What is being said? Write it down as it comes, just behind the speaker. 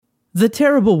The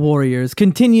Terrible Warriors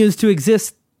continues to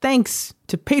exist thanks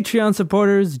to Patreon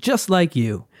supporters just like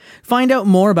you. Find out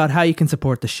more about how you can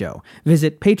support the show.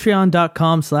 Visit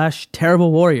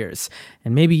patreon.com/terriblewarriors,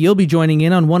 and maybe you'll be joining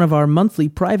in on one of our monthly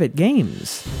private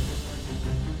games.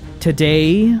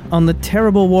 Today on The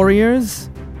Terrible Warriors,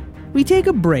 we take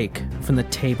a break from the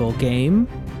table game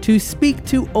to speak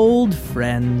to old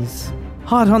friends.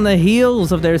 Hot on the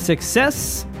heels of their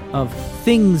success of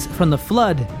Things from the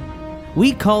Flood,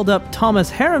 we called up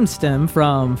Thomas Haremstem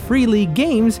from Free League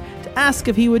Games to ask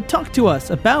if he would talk to us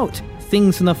about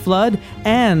Things from the Flood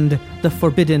and The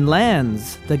Forbidden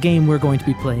Lands, the game we're going to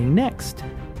be playing next.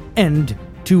 And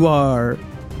to our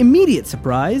immediate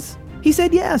surprise, he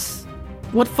said yes.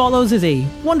 What follows is a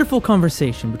wonderful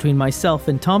conversation between myself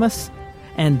and Thomas,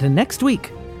 and next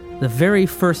week, the very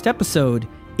first episode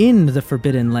in The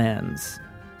Forbidden Lands.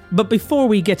 But before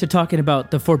we get to talking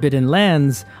about The Forbidden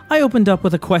Lands, I opened up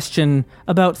with a question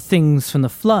about Things from the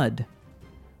Flood.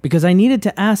 Because I needed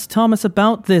to ask Thomas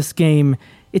about this game.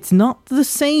 It's not the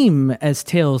same as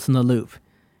Tales from the Loop.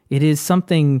 It is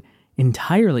something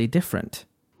entirely different.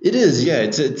 It is, yeah.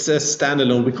 It's a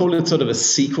standalone. We call it sort of a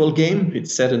sequel game.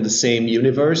 It's set in the same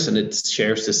universe and it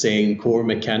shares the same core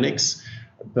mechanics.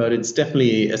 But it's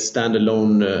definitely a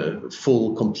standalone,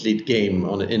 full, complete game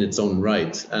in its own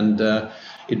right. And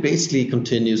it basically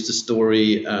continues the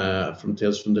story from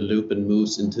Tales from the Loop and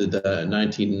moves into the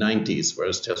 1990s,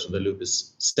 whereas Tales from the Loop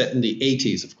is set in the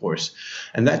 80s, of course.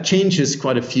 And that changes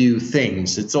quite a few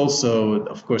things. It's also,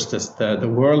 of course,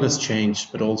 the world has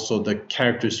changed, but also the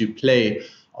characters you play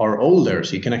are older.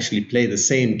 So you can actually play the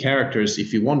same characters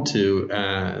if you want to,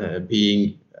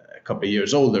 being a couple of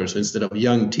years older. So instead of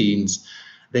young teens,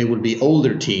 they will be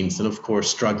older teens and, of course,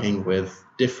 struggling with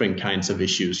different kinds of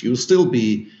issues. You'll still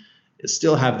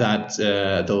have that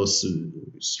those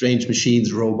strange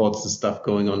machines, robots and stuff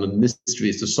going on and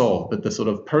mysteries to solve, but the sort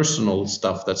of personal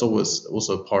stuff that's always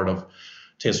also part of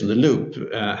Tales from the Loop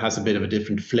has a bit of a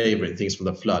different flavor in Things from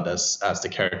the Flood as the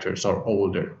characters are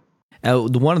older.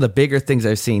 One of the bigger things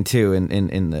I've seen too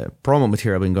in the promo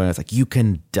material I've been going, it's like you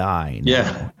can die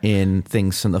now in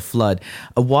Things from the Flood.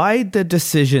 Why the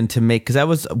decision to make, because that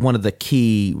was one of the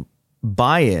key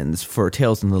buy-ins for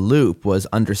Tales from the Loop, was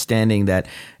understanding that,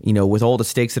 you know, with all the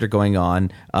stakes that are going on,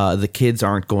 the kids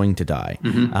aren't going to die.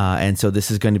 Mm-hmm. And so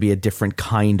this is going to be a different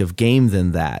kind of game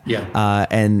than that. Yeah.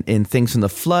 And in Things from the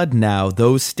Flood now,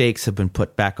 those stakes have been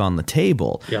put back on the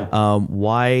table. Yeah.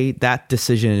 Why that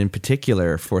decision in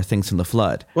particular for Things from the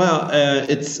Flood? Well,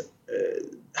 it's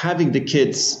having the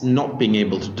kids not being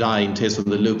able to die in Tales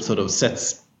from the Loop sort of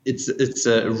sets it's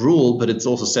a rule, but it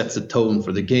also sets a tone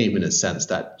for the game in a sense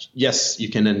that, yes, you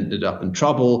can end up in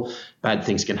trouble, bad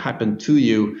things can happen to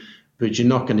you, but you're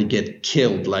not going to get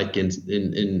killed like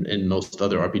in most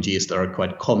other RPGs that are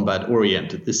quite combat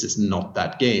oriented. This is not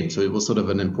that game. So it was sort of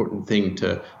an important thing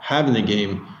to have in the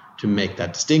game to make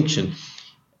that distinction.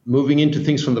 Moving into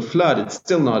Things from the Flood, it's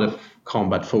still not a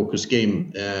combat focused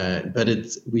game, but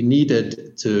we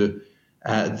needed to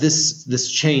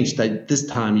this change that this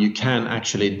time you can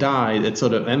actually die. It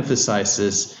sort of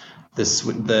emphasizes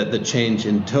the change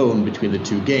in tone between the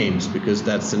two games, because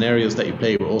that scenarios that you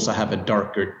play will also have a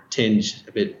darker tinge,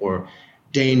 a bit more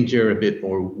danger, a bit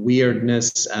more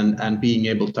weirdness, and being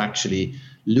able to actually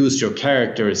lose your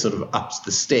character sort of ups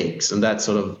the stakes, and that's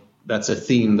a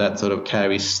theme that sort of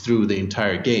carries through the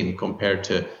entire game compared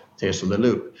to Tales from the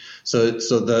Loop. So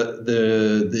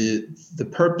the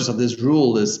purpose of this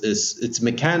rule is it's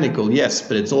mechanical, yes,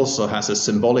 but it also has a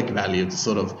symbolic value to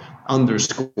sort of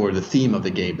underscore the theme of the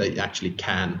game, that you actually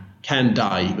can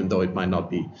die, even though it might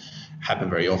not happen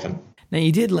very often. Now,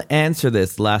 you did answer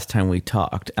this last time we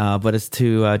talked, but it's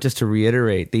to just to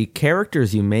reiterate, the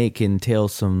characters you make in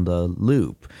Tales from the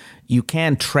Loop, you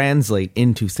can translate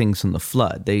into Things from the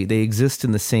Flood. They exist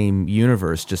in the same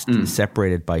universe, just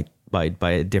separated by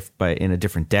in a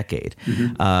different decade.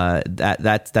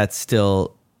 Mm-hmm. That's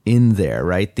still in there,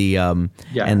 right? And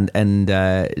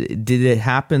did it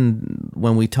happen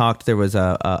when we talked? There was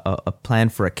a plan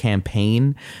for a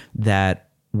campaign that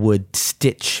would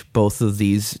stitch both of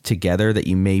these together, that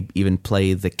you may even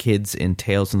play the kids in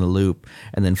Tales from the Loop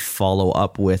and then follow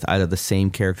up with either the same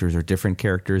characters or different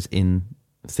characters in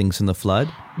Things from the Flood?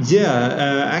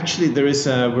 Yeah, actually there is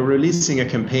we're releasing a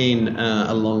campaign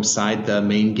alongside the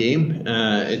main game.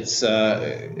 It's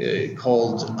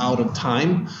called Out of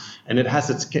Time, and it has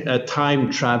a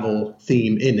time travel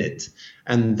theme in it.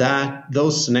 And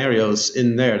those scenarios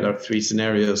in there are 3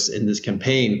 scenarios in this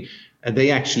campaign, And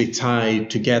they actually tie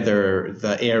together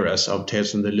the eras of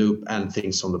Tales from the Loop and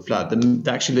Things from the Flood.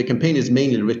 The campaign is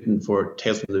mainly written for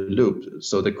Tales from the Loop,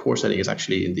 so the core setting is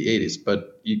actually in the 80s.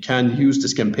 But you can use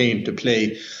this campaign to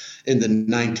play in the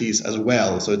 90s as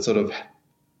well. So it sort of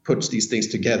puts these things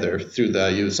together through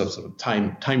the use of sort of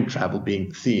time travel being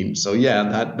the theme. So yeah,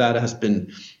 that has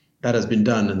been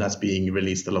done, and that's being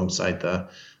released alongside the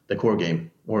core game,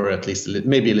 or at least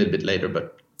maybe a little bit later.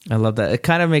 But I love that. It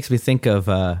kind of makes me think of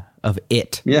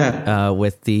It. Yeah.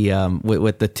 With the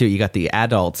with the two, you got the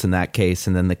adults in that case,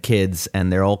 and then the kids,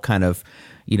 and they're all kind of,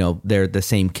 they're the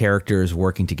same characters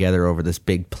working together over this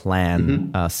big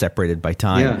plan, separated by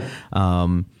time.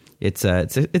 Yeah.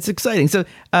 It's exciting. So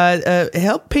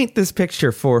help paint this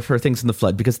picture for Things in the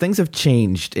Flood, because things have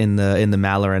changed in the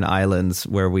Maloran Islands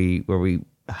where we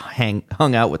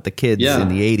hung out with the kids in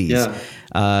the 80s.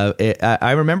 Yeah.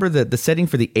 I remember that the setting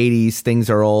for the 80s, things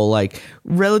are all like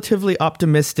relatively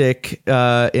optimistic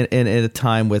in a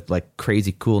time with like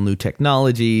crazy cool new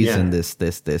technologies and this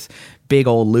big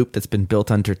old loop that's been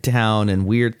built under town, and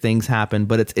weird things happen,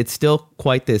 but it's still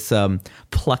quite this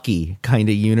plucky kind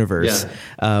of universe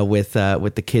with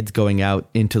the kids going out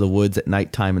into the woods at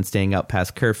nighttime and staying out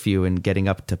past curfew and getting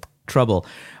up to trouble.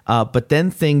 But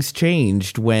then things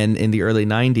changed when in the early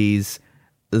 90s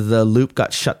the loop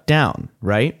got shut down,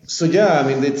 right? So yeah, I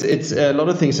mean, it's a lot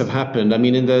of things have happened. I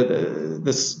mean,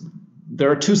 there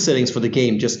are two settings for the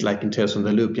game, just like in Tales from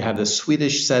the Loop. You have the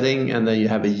Swedish setting and then you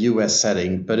have a US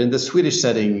setting. But in the Swedish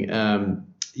setting,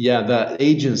 the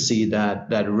agency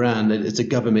that ran, it's a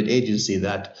government agency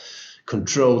that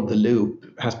controlled the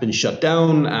loop, has been shut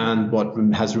down, and what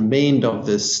has remained of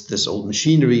this old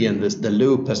machinery and the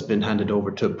loop has been handed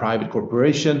over to a private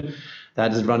corporation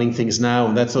that is running things now.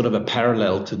 And that's sort of a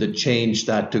parallel to the change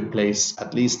that took place,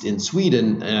 at least in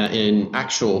Sweden, in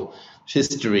actual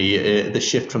history, the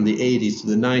shift from the 80s to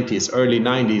the 90s. Early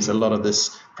 90s, a lot of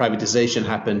this privatization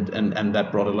happened, and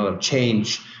that brought a lot of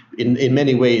change. In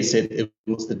many ways, it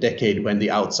was the decade when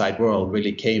the outside world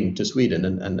really came to Sweden,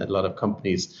 and a lot of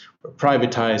companies were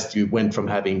privatized. You went from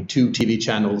having 2 TV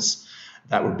channels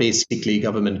that were basically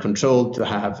government controlled to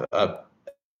have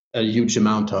a huge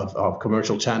amount of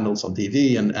commercial channels on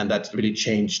TV, and that's really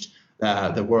changed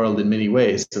the world in many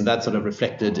ways. And that sort of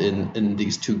reflected in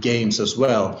these 2 games as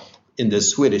well. In the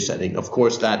Swedish setting, of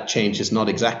course, that change is not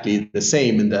exactly the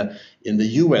same in the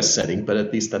US setting, but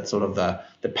at least that's sort of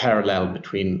the parallel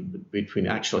between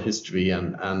actual history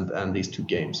and these 2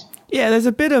 games. Yeah, there's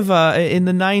a bit of in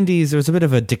the 90s, there was a bit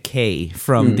of a decay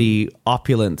from the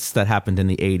opulence that happened in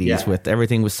the 80s, with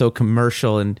everything was so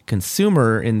commercial and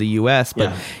consumer in the US,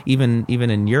 but even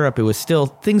in Europe, it was still,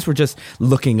 things were just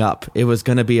looking up. It was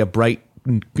going to be a bright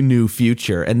new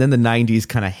future, and then the 90s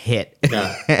kind of hit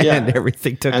and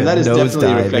everything took and a that is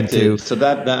nosedive reflected into, so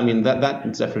that's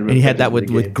definitely, and you had that with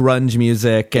grunge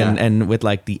music and with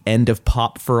like the end of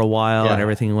pop for a while, and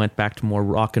everything went back to more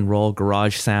rock and roll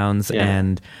garage sounds,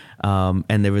 and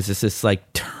there was this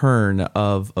like turn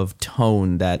of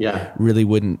tone that really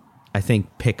wouldn't, I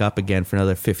think, pick up again for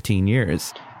another 15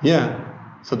 years.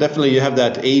 So definitely you have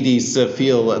that 80s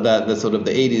feel, that the sort of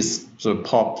the 80s sort of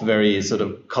pop, very sort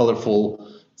of colorful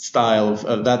style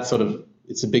of that sort of,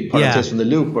 it's a big part of Tales from the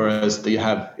Loop, whereas you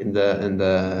have in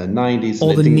the 90s.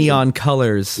 All the neon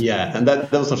colors. Yeah, and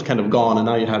those are kind of gone, and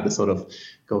now you have this sort of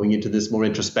going into this more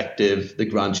introspective, the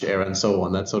grunge era and so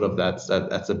on. That's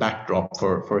a backdrop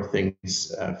for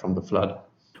things from the Flood.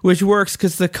 Which works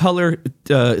because the color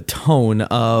tone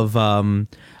of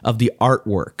the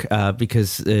artwork,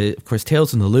 because of course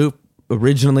Tales from the Loop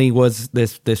originally was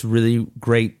this really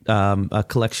great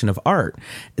collection of art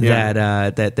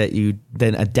that you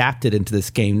then adapted into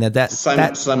this game. Now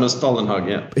Simon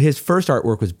Stålenhag, his first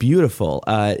artwork was beautiful,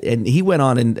 and he went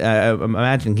on and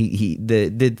imagine he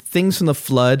did Things from the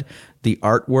Flood. The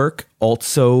artwork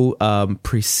also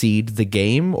precede the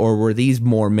game, or were these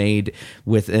more made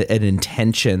with an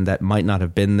intention that might not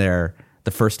have been there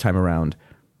the first time around?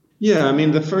 Yeah, I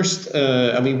mean, the first,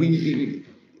 we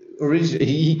originally,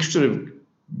 he sort of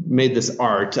made this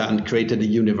art and created a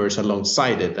universe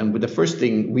alongside it. And with the first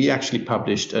thing, we actually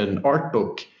published an art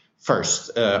book first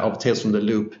of Tales from the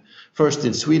Loop, first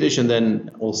in Swedish and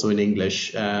then also in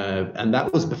English. And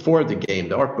that was before the game.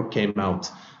 The art book came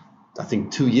out, I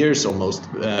think, 2 years almost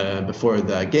before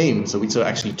the game. So we sort of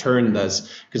actually turned this,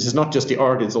 because it's not just the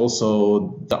art, it's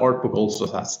also, the art book also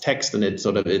has text, and it's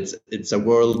a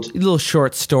world, little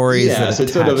short stories that so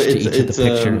attach to each of the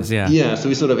pictures. So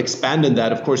we sort of expanded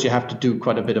that. Of course, you have to do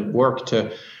quite a bit of work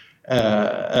to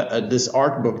this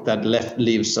art book that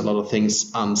leaves a lot of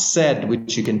things unsaid,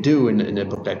 which you can do in a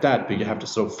book like that, but you have to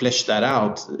sort of flesh that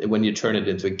out when you turn it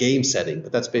into a game setting.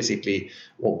 But that's basically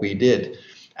what we did.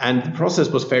 And the process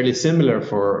was fairly similar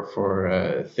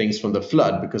for Things from the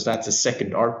Flood, because that's a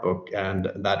second art book, and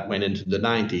that went into the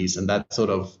 90s, and that sort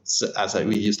of,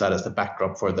 we used that as the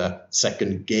backdrop for the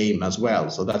second game as well.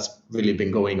 So that's really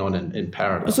been going on in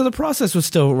parallel. So the process was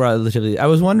still relatively. I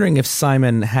was wondering if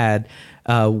Simon had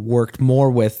worked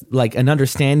more with like an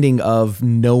understanding of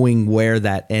knowing where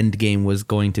that end game was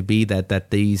going to be. That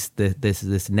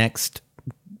this next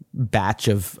batch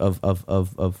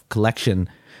of collection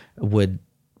would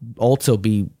also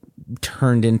be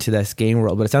turned into this game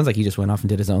world, but it sounds like he just went off and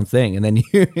did his own thing, and then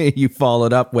you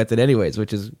followed up with it anyways,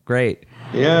 which is great.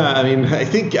 Yeah, I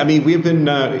mean, we've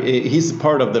been. He's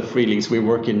part of the Freelings. We're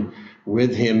working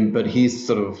with him, but he's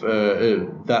sort of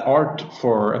the art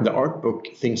and the art book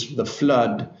Things from the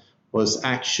Flood was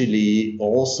actually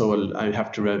also. I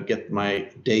have to get my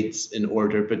dates in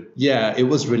order, but yeah, it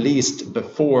was released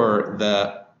before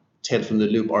the Tales from the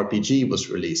Loop RPG was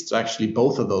released. So actually,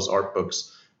 both of those art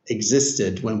books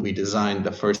existed when we designed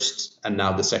the first and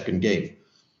now the second game.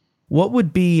 What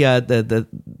would be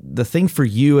the thing for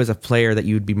you as a player that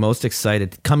you would be most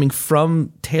excited coming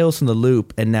from Tales from the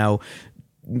Loop and now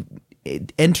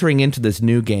entering into this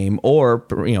new game, or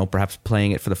perhaps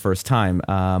playing it for the first time?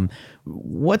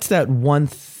 What's that one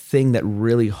thing that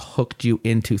really hooked you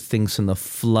into Things from the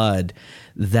Flood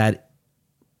that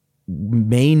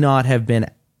may not have been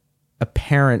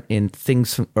apparent in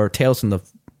Tales from the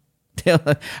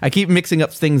I keep mixing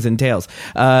up Things and Tales.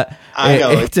 I know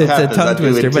it's a tongue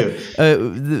twister,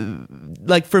 but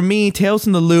like for me, Tales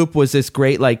from the Loop was this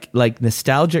great like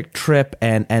nostalgic trip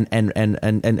and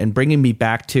bringing me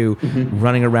back to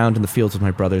running around in the fields with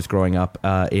my brothers growing up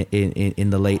in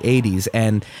the late 80s,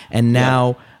 and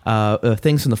now.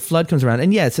 Things from the Flood comes around,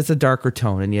 and yes, it's a darker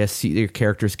tone, and yes, your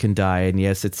characters can die, and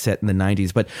yes, it's set in the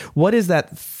 90s. But what is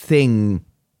that thing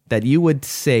that you would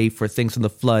say for Things from the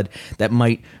Flood that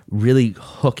might really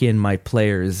hook in my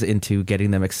players into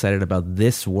getting them excited about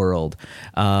this world?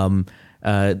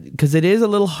 Because it is a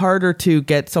little harder to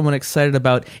get someone excited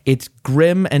about. It's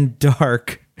grim and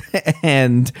dark.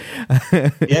 And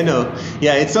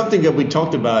it's something that we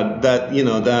talked about, that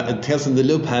that Tales from the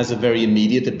Loop has a very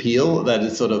immediate appeal that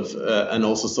is sort of and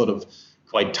also sort of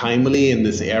quite timely in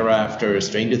this era after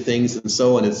Stranger Things and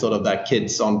so on. It's sort of that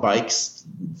kids on bikes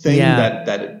thing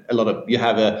that a lot of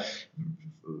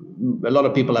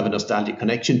people have a nostalgic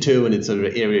connection to, and it's a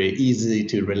very easy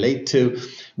to relate to.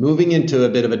 Moving into a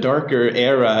bit of a darker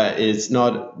era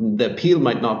the appeal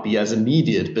might not be as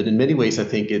immediate, but in many ways I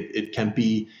think it can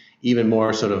be even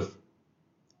more sort of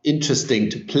interesting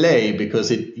to play,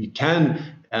 because you can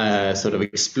sort of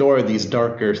explore these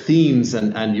darker themes,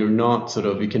 and you're not sort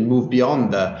of, you can move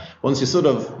beyond once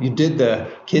you did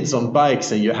the kids on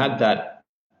bikes and you had that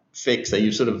fix, and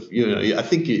you sort of, I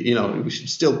think, we should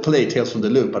still play Tales from the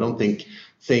Loop. I don't think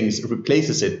Things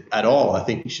replaces it at all. I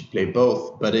think you should play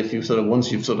both. But if you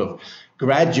once you've sort of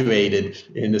graduated,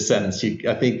 in a sense,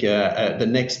 I think the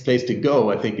next place to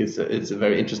go, I think it's a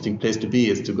very interesting place to be,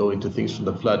 is to go into Things from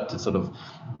the Flood, to sort of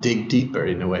dig deeper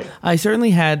in a way. I certainly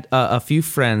had a few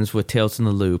friends with Tales from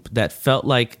the Loop that felt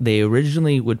like they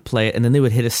originally would play it and then they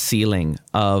would hit a ceiling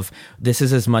of, this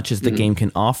is as much as the game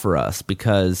can offer us,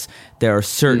 because there are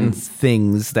certain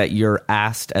things that you're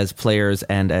asked as players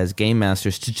and as game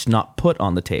masters to just not put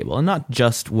on the table, and not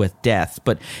just with death,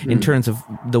 but in terms of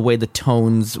the way the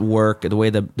tones work, the way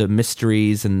the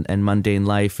mysteries and mundane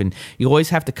life, and you always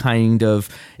have to kind of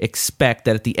expect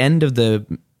that at the end of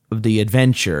the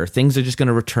adventure, things are just going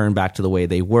to return back to the way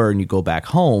they were, and you go back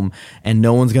home and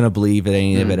no one's going to believe that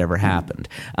any of it ever happened.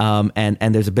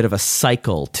 And there's a bit of a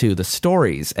cycle to the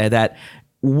stories, that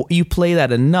you play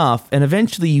that enough and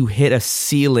eventually you hit a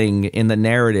ceiling in the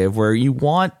narrative where you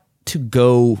want to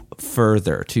go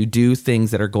further, to do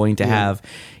things that are going to have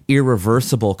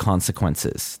irreversible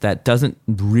consequences. That doesn't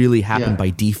really happen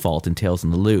by default in Tales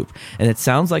from the Loop. And it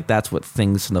sounds like that's what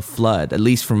Things from the Flood, at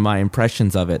least from my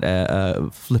impressions of it,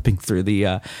 flipping through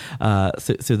the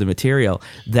through the material.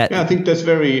 I think that's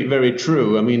very, very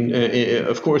true. I mean,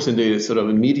 of course, in the sort of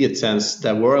immediate sense,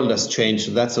 the world has changed.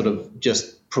 So that sort of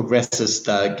just progresses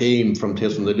the game from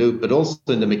Tales from the Loop. But also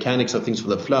in the mechanics of Things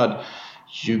from the Flood,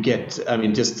 you get, I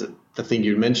mean, just the thing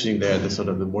you're mentioning there, the sort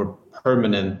of the more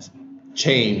permanent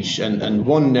change. And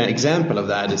one example of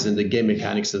that is in the game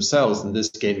mechanics themselves. In this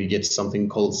game, you get something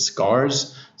called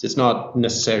scars. So it's not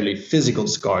necessarily physical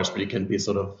scars, but it can be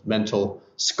sort of mental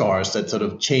scars that sort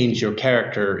of change your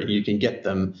character, and you can get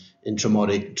them in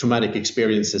traumatic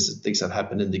experiences, things that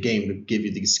happen in the game to give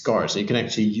you these scars. So you can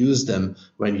actually use them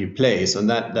when you play. So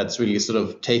that's really sort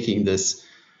of taking this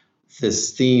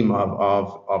theme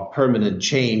of permanent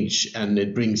change, and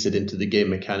it brings it into the game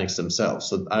mechanics themselves.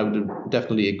 So I would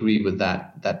definitely agree with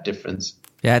that difference.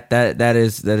 Yeah, that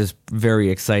is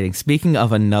very exciting. Speaking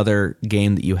of another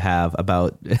game that you have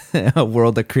about a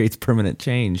world that creates permanent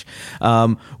change,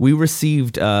 we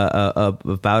received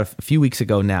about a few weeks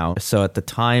ago now. So at the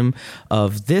time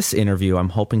of this interview, I'm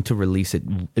hoping to release it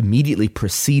immediately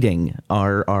preceding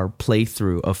our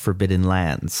playthrough of Forbidden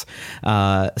Lands.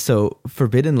 So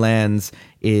Forbidden Lands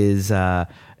is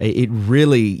it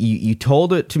really, you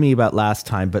told it to me about last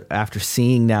time, but after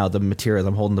seeing now the materials,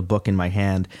 I'm holding the book in my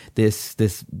hand, this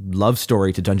love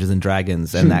story to Dungeons and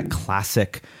Dragons and that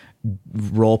classic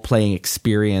role-playing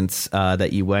experience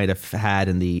that you might have had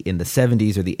in the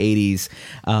 70s or the 80s,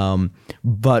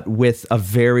 but with a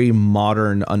very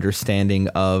modern understanding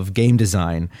of game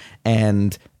design.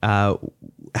 And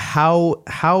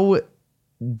how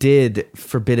did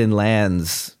Forbidden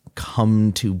Lands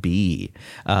come to be?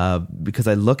 Because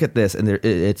I look at this and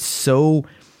it's so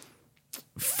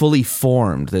fully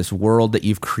formed, this world that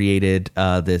you've created,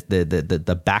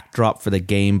 the backdrop for the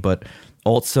game, but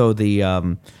also the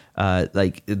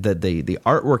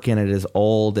artwork in it is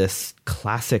all this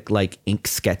classic like ink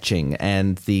sketching,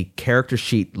 and the character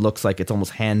sheet looks like it's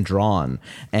almost hand drawn.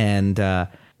 And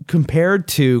compared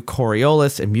to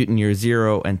Coriolis and Mutant Year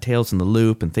Zero and Tales from the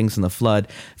Loop and Things from the Flood,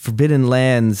 Forbidden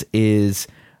Lands is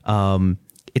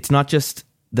it's not just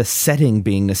the setting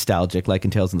being nostalgic like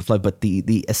in Tales from the Flood, but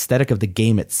the aesthetic of the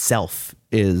game itself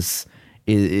is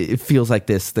it feels like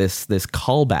this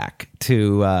callback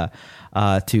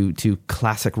to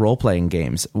classic role playing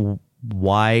games.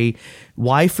 Why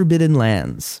Forbidden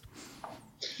Lands?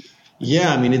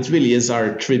 Yeah, I mean, it really is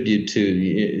our tribute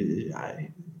to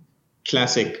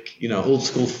classic, old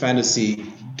school fantasy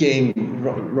game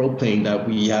role playing that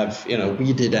we have,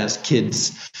 we did as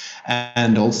kids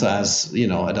and also as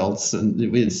adults, and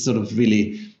it's sort of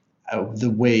really the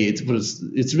way it was.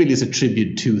 It's really is a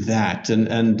tribute to that,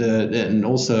 and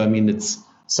also, I mean, it's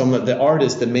some of the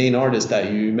artists, the main artist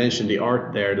that you mentioned, the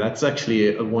art there. That's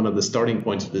actually one of the starting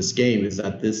points of this game. Is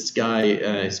that this guy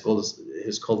is called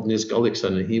Nils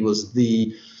Gullikson, and he was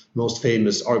the most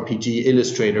famous RPG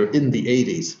illustrator in the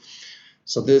 80s.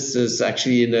 So this is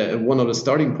actually one of the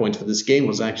starting points for this game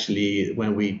was actually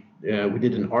when we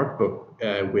did an art book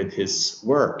with his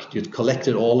work. He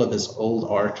collected all of his old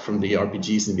art from the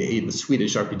RPGs in the 80s, the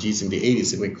Swedish RPGs in the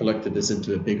 80s, and we collected this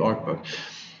into a big art book.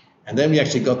 And then we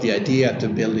actually got the idea to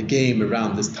build a game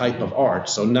around this type of art.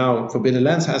 So now Forbidden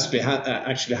Lands actually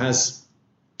has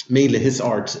mainly his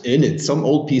art in it, some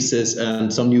old pieces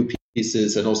and some new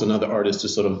pieces, and also another artist who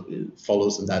sort of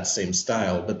follows in that same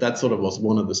style. But that sort of was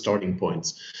one of the starting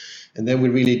points. And then we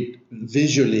really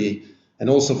visually, and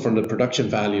also from the production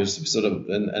values, sort of,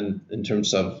 and in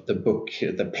terms of the book,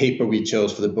 the paper we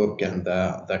chose for the book, and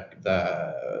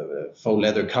the faux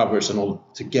leather covers and all,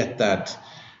 to get that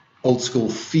old school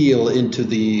feel into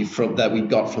that we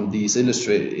got from these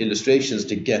illustrations,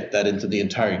 to get that into the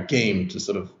entire game, to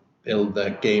sort of build the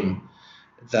game,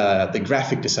 the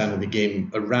graphic design of the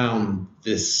game around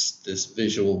this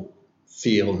visual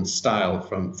feel and style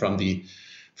from the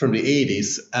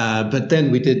 80s. But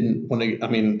then we didn't want to, I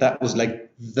mean, that was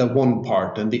like the one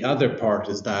part, and the other part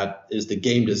is the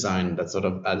game design that sort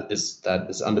of is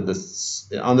under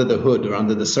the hood or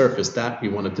under the surface, that we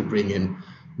wanted to bring in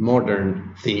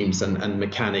modern themes and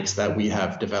mechanics that we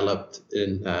have developed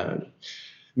in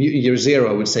Mutant Year Zero.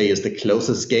 I would say is the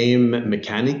closest game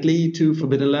mechanically to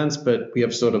Forbidden Lands, but we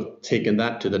have sort of taken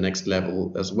that to the next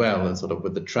level as well, and sort of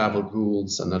with the travel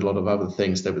rules and a lot of other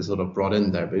things that we sort of brought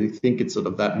in there. But I think it's sort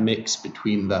of that mix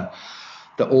between the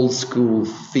old school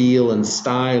feel and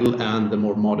style and the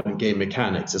more modern game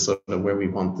mechanics is sort of where we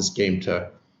want this game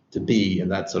to be, and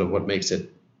that's sort of what makes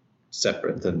it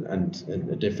separate and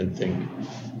a different thing.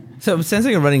 So I'm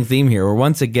sensing a running theme here, where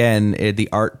once again the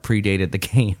art predated the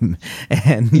game,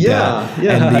 and and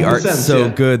the art's so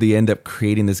good they end up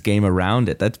creating this game around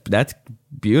it. That's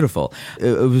beautiful.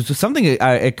 It was something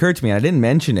that occurred to me. I didn't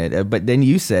mention it, but then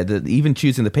you said that even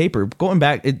choosing the paper, going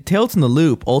back, Tales from the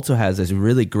Loop also has this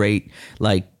really great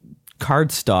like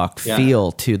cardstock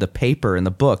feel to the paper in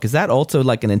the book. Is that also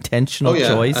like an intentional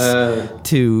choice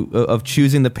of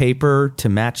choosing the paper to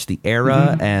match the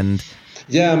era? And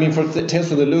Yeah, I mean, for Tales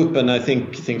from the Loop, and I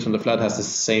think Things from the Flood has the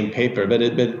same paper. But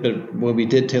when we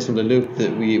did Tales from the Loop,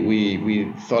 that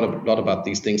we thought a lot about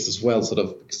these things as well. Sort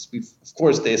of, because of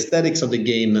course, the aesthetics of the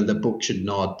game and the book should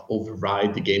not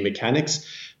override the game mechanics.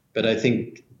 But I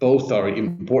think both are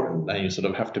important, and you sort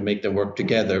of have to make them work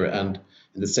together and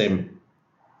in the same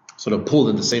sort of pull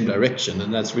in the same direction.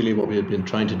 And that's really what we have been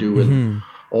trying to do with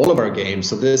all of our games.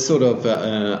 So this sort of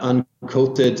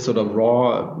uncoated, sort of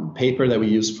raw paper that we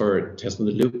use for Tales from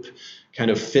the Loop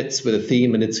kind of fits with a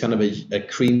theme, and it's kind of a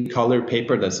cream color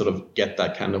paper that sort of get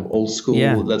that kind of old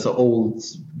school, that's an old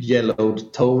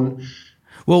yellowed tone.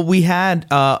 Well, we have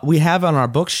on our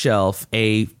bookshelf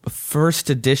a first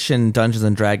edition Dungeons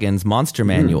and Dragons monster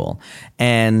manual,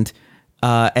 and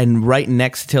right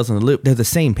next to Tales from the Loop, they're the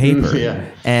same paper.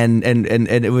 And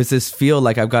it was this feel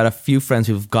like I've got a few friends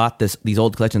who've got these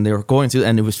old collections. They were going through,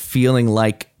 and it was feeling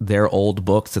like their old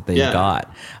books that they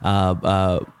got.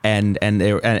 And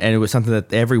it was something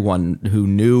that everyone who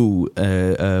knew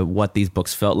what these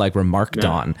books felt like remarked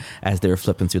on as they were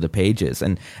flipping through the pages.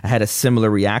 And I had a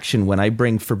similar reaction when I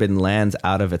bring Forbidden Lands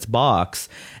out of its box,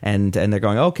 and they're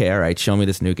going, okay, all right, show me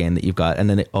this new game that you've got. And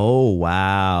then oh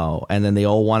wow, and then they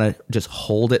all want to just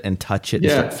hold it and touch it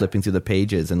and start flipping through the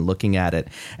pages and looking at it.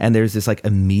 And there's this like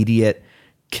immediate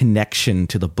connection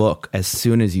to the book as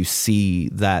soon as you see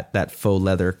that faux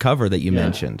leather cover that you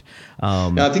mentioned.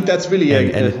 I think that's really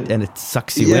and it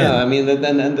sucks you in. Yeah, I mean,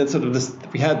 and that's sort of this.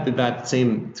 We had that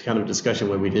same kind of discussion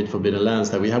when we did Forbidden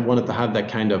Lands, that we wanted to have that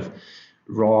kind of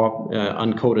raw,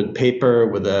 uncoated paper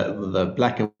with a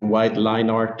black and white line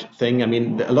art thing. I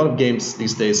mean, a lot of games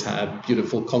these days have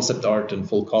beautiful concept art and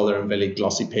full color and very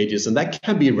glossy pages, and that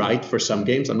can be right for some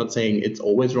games. I'm not saying it's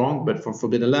always wrong, but for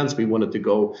Forbidden Lands, we wanted to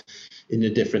go in a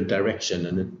different direction,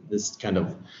 and this kind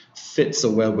of fits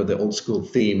so well with the old school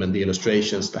theme and the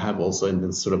illustrations to have also in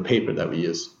the sort of paper that we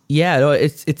use. Yeah, no,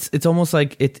 it's almost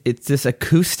like it's this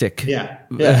acoustic.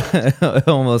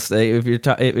 Almost if you're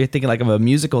thinking like of a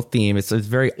musical theme, it's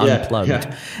very unplugged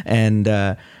and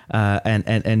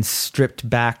stripped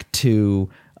back to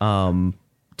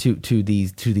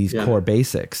these core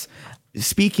basics.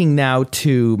 Speaking now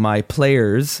to my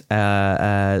players,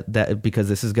 that because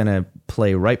this is going to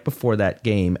play right before that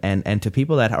game, and to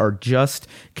people that are just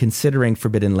considering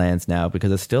Forbidden Lands now,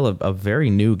 because it's still a very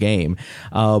new game.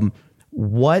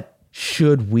 What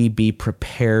should we be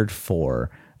prepared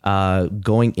for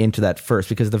going into that first?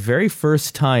 Because the very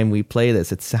first time we play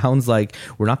this, it sounds like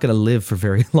we're not going to live for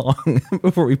very long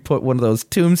before we put one of those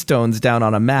tombstones down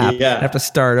on a map and have to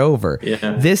start over.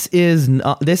 This is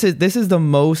the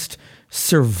most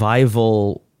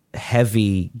survival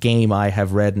heavy game I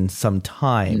have read in some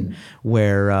time,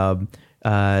 where I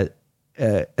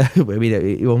mean,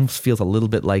 it almost feels a little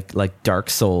bit like Dark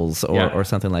Souls or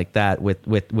something like that.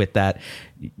 With that,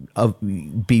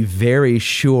 be very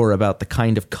sure about the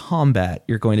kind of combat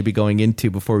you're going to be going into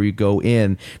before you go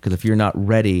in, because if you're not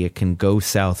ready, it can go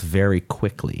south very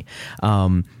quickly.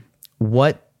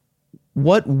 What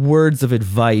words of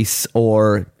advice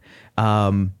or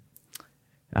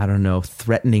I don't know,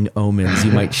 threatening omens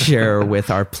you might share with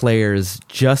our players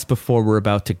just before we're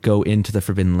about to go into the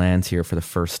Forbidden Lands here for the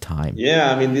first time?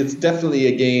 Yeah, I mean, it's definitely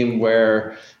a game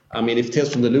where, I mean, if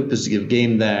Tales from the Loop is a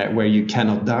game where you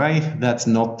cannot die, that's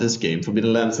not this game.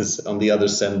 Forbidden Lands is on the other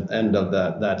end of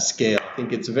that scale. I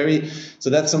think it's so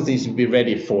that's something you should be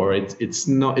ready for. It's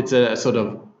a sort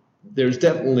of, there's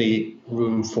definitely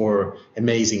room for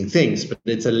amazing things, but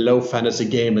it's a low fantasy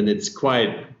game, and it's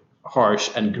quite harsh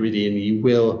and gritty, and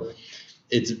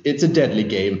it's a deadly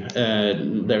game.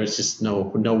 There is just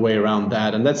no way around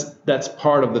that, and that's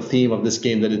part of the theme of this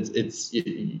game, that it's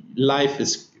life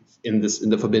is in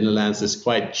the Forbidden Lands is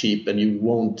quite cheap, and you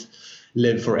won't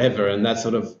live forever, and that's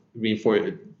sort of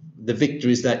for the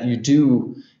victories that you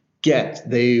do get,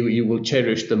 you will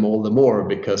cherish them all the more,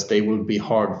 because they will be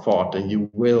hard fought, and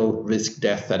you will risk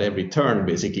death at every turn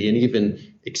basically, and even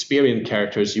experienced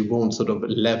characters, you won't sort of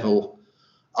level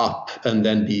up and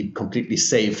then be completely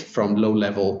safe from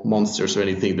low-level monsters or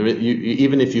anything.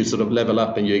 Even if you sort of level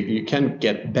up and you can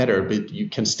get better, but you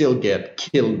can still get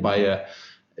killed by a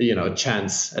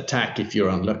chance attack if you're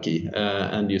unlucky,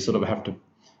 and you sort of have to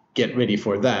get ready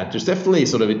for that. There's definitely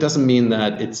it doesn't mean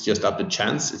that it's just up to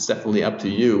chance. It's definitely up to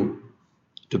you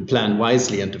to plan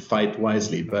wisely and to fight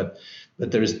wisely, but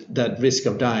there is that risk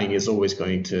of dying is always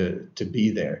going to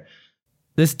be there.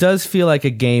 This does feel like a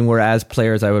game where, as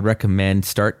players, I would recommend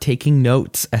start taking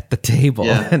notes at the table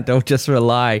and don't just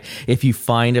rely. If you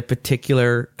find a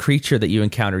particular creature that you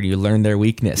encountered, you learn their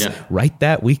weakness, write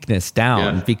that weakness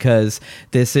down, because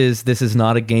this is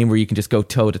not a game where you can just go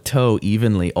toe to toe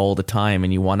evenly all the time,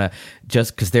 and you want to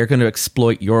just because they're going to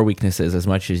exploit your weaknesses as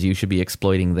much as you should be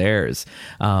exploiting theirs,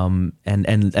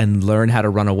 and learn how to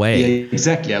run away. Yeah,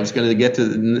 exactly. I was going to get to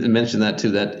mention that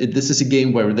too. This is a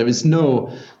game where there is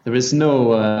no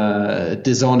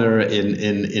dishonor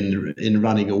in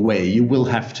running away. You will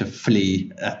have to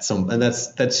flee at some, and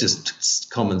that's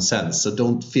just common sense. So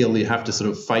don't feel you have to sort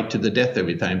of fight to the death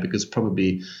every time, because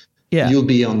probably you'll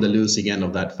be on the losing end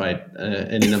of that fight any number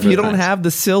of times. If you don't have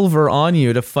the silver on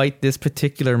you to fight this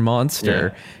particular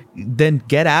monster, then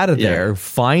get out of there,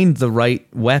 find the right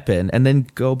weapon, and then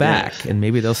go back, and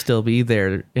maybe they'll still be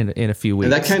there in a few weeks.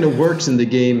 And that kind of works in the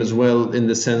game as well, in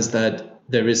the sense that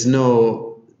there is no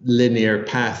linear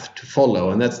path to follow,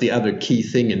 and that's the other key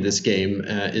thing in this game,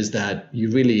 is that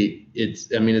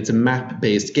it's a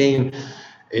map-based game.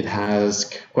 It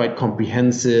has quite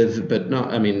comprehensive, but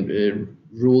not,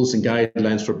 rules and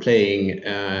guidelines for playing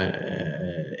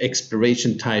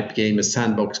exploration type game, a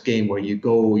sandbox game where you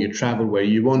travel where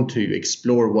you want to,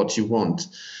 explore what you want.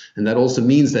 And that also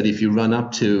means that if you run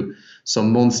up to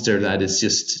some monster that is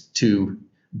just too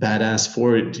badass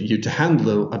for you to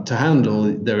handle,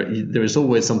 there is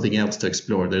always something else to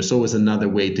explore. There's always another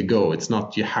way to go. It's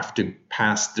not you have to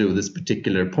pass through this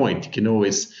particular point. You can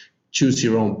always choose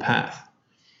your own path,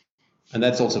 and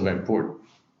that's also very important.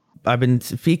 I've been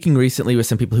speaking recently with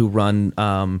some people who run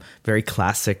very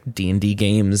classic D&D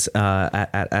games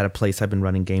at a place I've been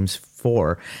running games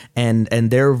for, and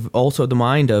they're also the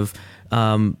mind of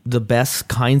the best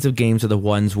kinds of games are the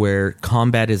ones where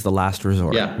combat is the last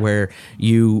resort, where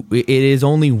it is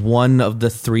only one of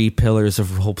the three pillars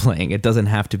of role playing. It doesn't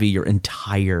have to be your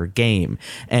entire game,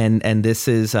 and this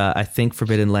is I think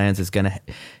Forbidden Lands is going to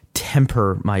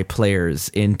temper my players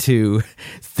into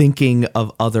thinking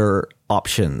of other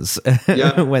options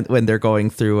when they're going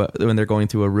through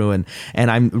a ruin. And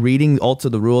I'm reading also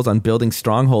the rules on building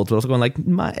strongholds, but also going like,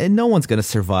 no one's going to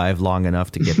survive long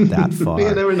enough to get that far.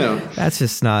 You never know. That's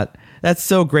just not. That's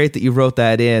so great that you wrote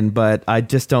that in, but I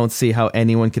just don't see how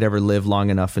anyone could ever live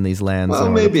long enough in these lands in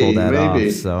order to pull that off.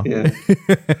 So.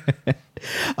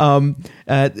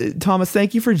 Thomas,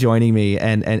 thank you for joining me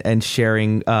and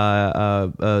sharing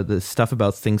the stuff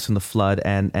about Things from the Flood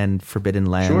and Forbidden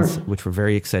Lands, which we're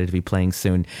very excited to be playing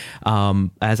soon.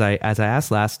 As I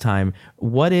asked last time,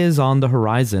 what is on the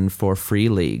horizon for Free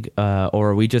League,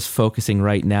 or are we just focusing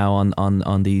right now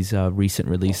on these recent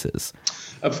releases?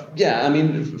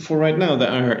 For right now,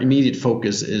 our immediate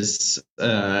focus is,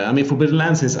 Forbidden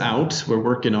Lands is out. We're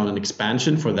working on an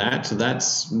expansion for that, so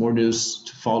that's more news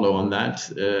to follow on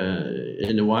that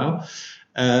in a while.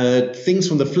 Things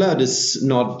from the Flood is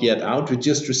not yet out. We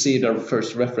just received our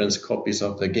first reference copies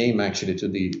of the game actually to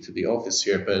the office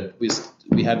here, but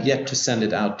we have yet to send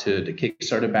it out to the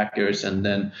Kickstarter backers, and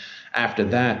then after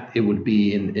that it would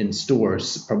be in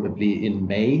stores probably in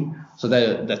May. So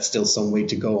that's still some way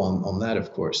to go on that,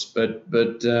 of course. But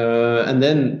and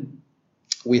then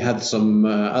we have some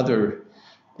other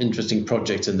interesting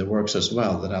projects in the works as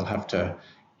well that I'll have to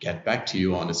get back to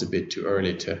you on. It's a bit too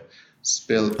early to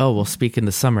spill. Oh, we'll speak in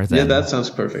the summer then. Yeah, that sounds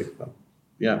perfect.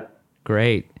 Yeah.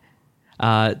 Great.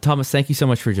 Thomas, thank you so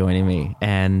much for joining me.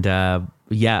 And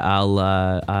we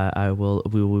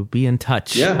will be in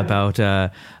touch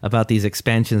about these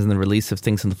expansions and the release of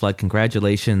Things from the Flood.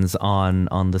 Congratulations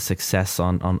on the success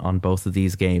on both of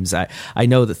these games. I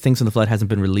know that Things from the Flood hasn't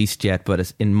been released yet,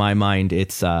 but in my mind,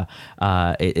 it's still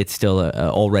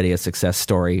already a success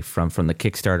story from the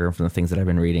Kickstarter and from the things that I've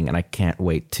been reading, and I can't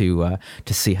wait to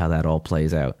see how that all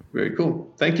plays out. Very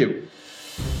cool. Thank you.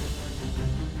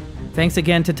 Thanks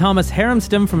again to Thomas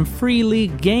Haremstem from Free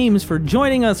League Games for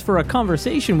joining us for a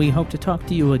conversation. We hope to talk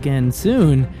to you again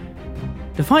soon.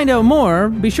 To find out more,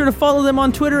 be sure to follow them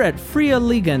on Twitter at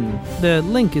FriaLigan. The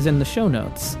link is in the show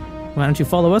notes. Why don't you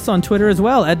follow us on Twitter as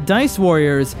well at Dice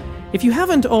Warriors? If you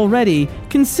haven't already,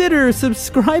 consider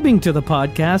subscribing to the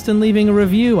podcast and leaving a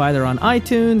review either on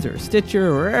iTunes or Stitcher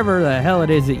or wherever the hell it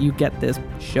is that you get this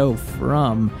show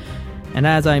from. And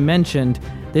as I mentioned,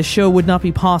 this show would not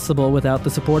be possible without the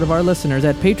support of our listeners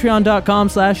at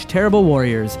patreon.com/Terrible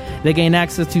Warriors. They gain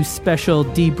access to special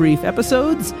debrief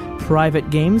episodes, private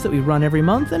games that we run every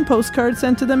month, and postcards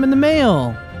sent to them in the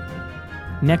mail.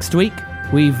 Next week,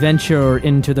 we venture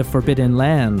into the Forbidden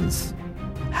Lands.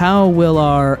 How will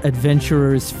our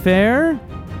adventurers fare?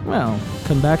 Well,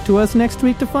 come back to us next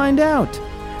week to find out.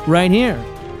 Right here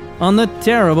on the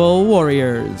Terrible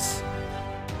Warriors.